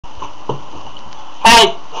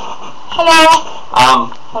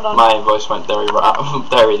Hello. Hold on. My voice went very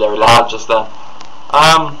loud just then.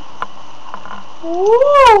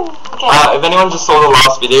 Woo. Okay. If anyone just saw the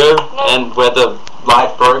last video and where the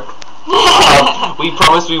light broke, we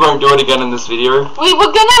promised we won't do it again in this video. We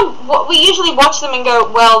usually watch them and go,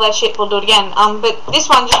 well, they're shit, we'll do it again. But this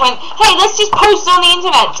one just went, hey, let's just post it on the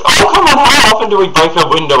internet. Oh, come on, how often do we break a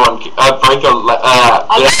window on, break a light?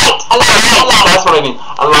 That's what I mean,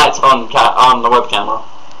 a light on the web camera.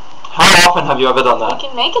 How often have you ever done that? We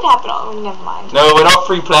can make it happen. Oh, never mind. No, we're not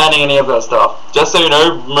pre-planning any of that stuff. Just so you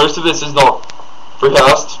know, most of this is not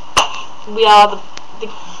rehearsed. We are the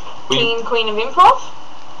king and queen of improv?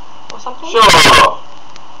 Or something? Sure,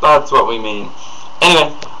 that's what we mean.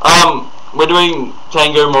 Anyway, we're doing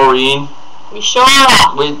Tango Maureen. We sure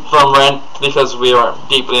are. From Rent, because we are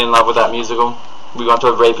deeply in love with that musical. We want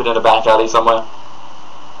to rape it in a back alley somewhere.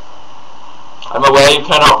 I'm aware you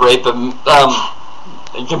cannot rape a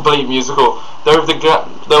complete musical, though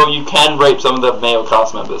you can rape some of the male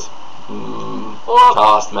cast members.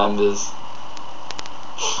 Cast members.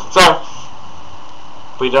 So.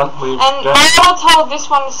 We done? We and done? I was told this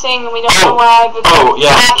one to sing, and we don't know why, but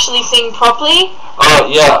actually sing properly. Oh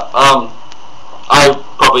yeah. I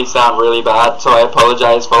probably sound really bad, so I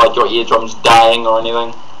apologize for like your eardrums dying or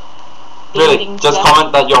anything. Really, just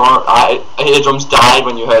comment that your eardrums died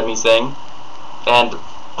when you heard me sing, and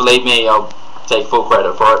believe me, I'll take full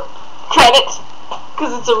credit for it. Credit,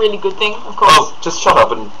 because it's a really good thing, of course. Oh, just shut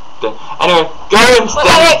up and. Anyway, go and.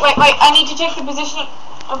 Wait! I need to check the position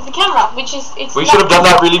of the camera, which is we should have done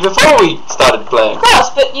that really before we started playing. Of course,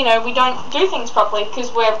 but you know we don't do things properly because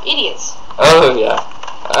we're idiots. Oh yeah.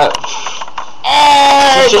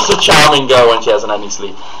 She's just a charming girl when she hasn't had any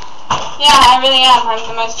sleep. Yeah, I really am. I'm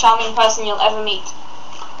the most charming person you'll ever meet.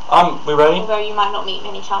 We ready? Although you might not meet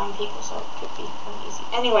many charming people, so it could be uneasy.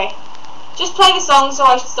 Anyway, just play the song so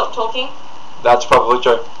I should stop talking. That's probably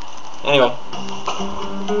true. Anyway.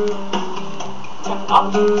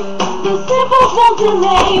 The symbols don't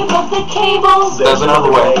delay, but the cables. There's another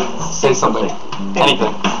way. Say something.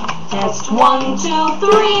 Anything. Test 1, 2,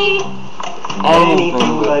 3.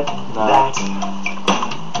 Anything but that.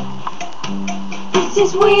 This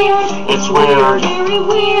is weird. It's weird. Very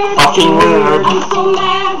weird. Fucking weird. I'm so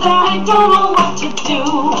mad that I don't know what to do.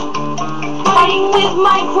 Fighting with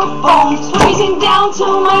microphones, freezing down to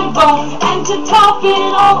my bones, and to top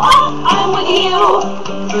it all off, I'm with you.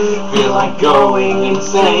 Feel like going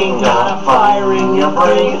insane, got a fire in your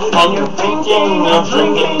brain, and you're thinking of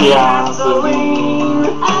drinking gasoline.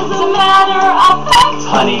 As a matter of fact,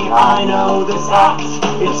 honey, I know this act.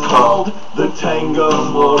 It's called the Tango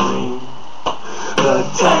Maureen. The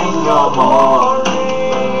Tango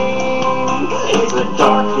Maureen. It's a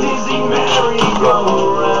dark, dizzy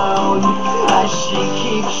merry-go-round as she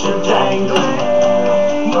keeps you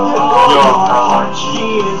dangling. Your heart,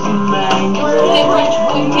 she is mangling.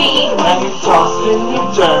 And you toss and you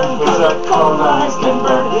turn, but the cold eyes can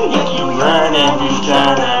burn. Yet you yearn and you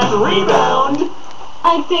turn and rebound.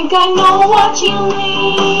 I think I know what you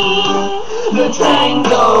mean. The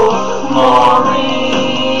Tango Maureen.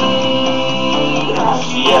 Has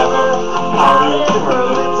she ever parted her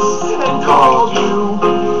lips and called you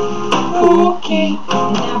Pookie?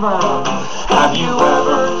 Never. Have you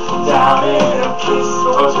ever doubted a kiss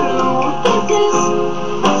or two? This is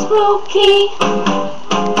spooky.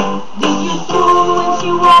 Did you swoon when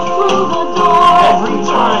she walked through the door? Every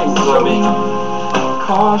time, swimming,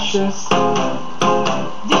 cautious.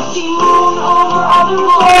 Did she moon over other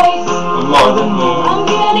boys? More than moon. I'm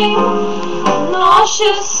getting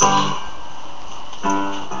nauseous.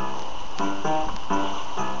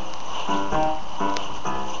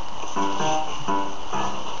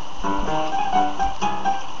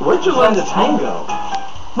 Where'd you learn the tango?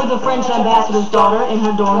 With the French ambassador's daughter in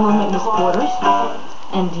her dorm room at Miss Porter's.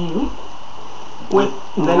 And you? With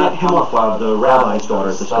Nanette Himmelfarb, the rabbi's daughter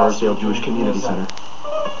at the Scarsdale Jewish Community Center.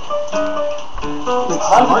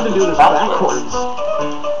 It's hard to do this backwards.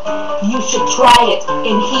 You should try it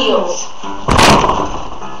in heels.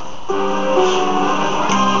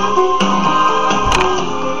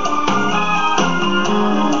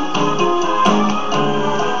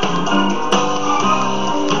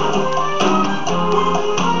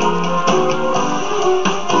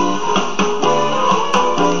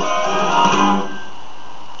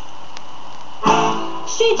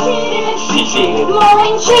 She cheated.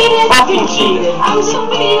 Maureen cheated. Fucking cheated. I'm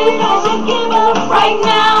defeated. I should give up right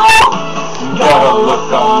now. Gotta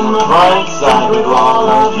look on the bright side with all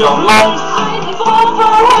of your might. I'd fall for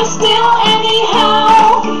her still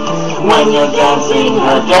anyhow. When you're dancing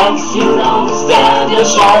her dance, you don't stand a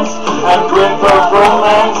chance. A grip of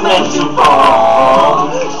romance meant to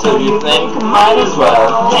fall. so you think might as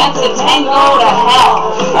well dance a tango to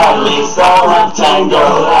hell. at least I'll have tango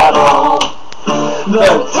at all.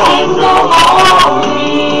 The Tango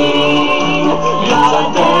Maureen. You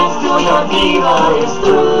gotta dance till your fever is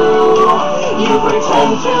through. You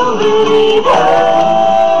pretend to believe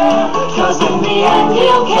her, 'cause in the end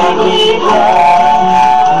you can't leave her.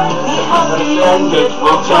 At the end it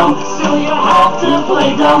will jump, so you have to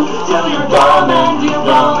play dumb, till you're dumb and you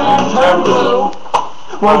numb and turn blue.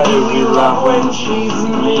 Why do we love when she's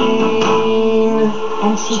mean?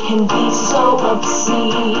 And she can be so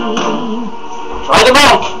obscene. Try the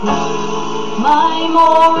mic! My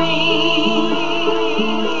Maureen.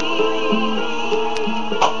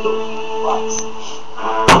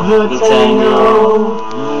 The Tango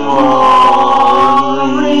Maureen.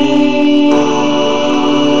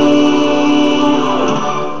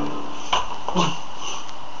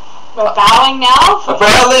 We're bowing now?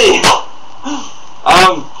 Apparently!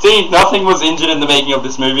 See, nothing was injured in the making of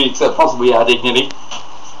this movie except possibly our dignity.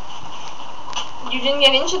 You didn't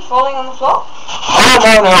get injured falling on the floor? Oh,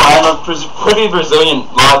 no, I'm a pretty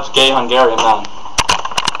resilient, large, gay Hungarian man.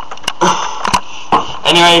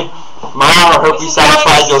 Anyway, Mara, I hope we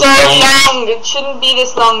satisfied your so strange... long. It shouldn't be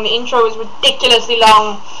this long. The intro is ridiculously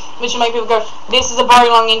long, which will make people go, this is a very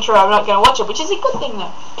long intro, I'm not going to watch it, which is a good thing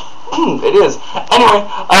though. It is. Anyway,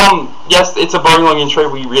 yes, it's a very long intro.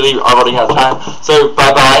 We really are running out of time. So,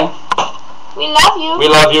 bye-bye. We love you. We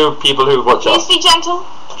love you, people who watch us. Please be gentle.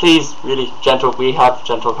 Please, really gentle. We have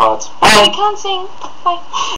gentle hearts. We Bye. can't sing. Bye.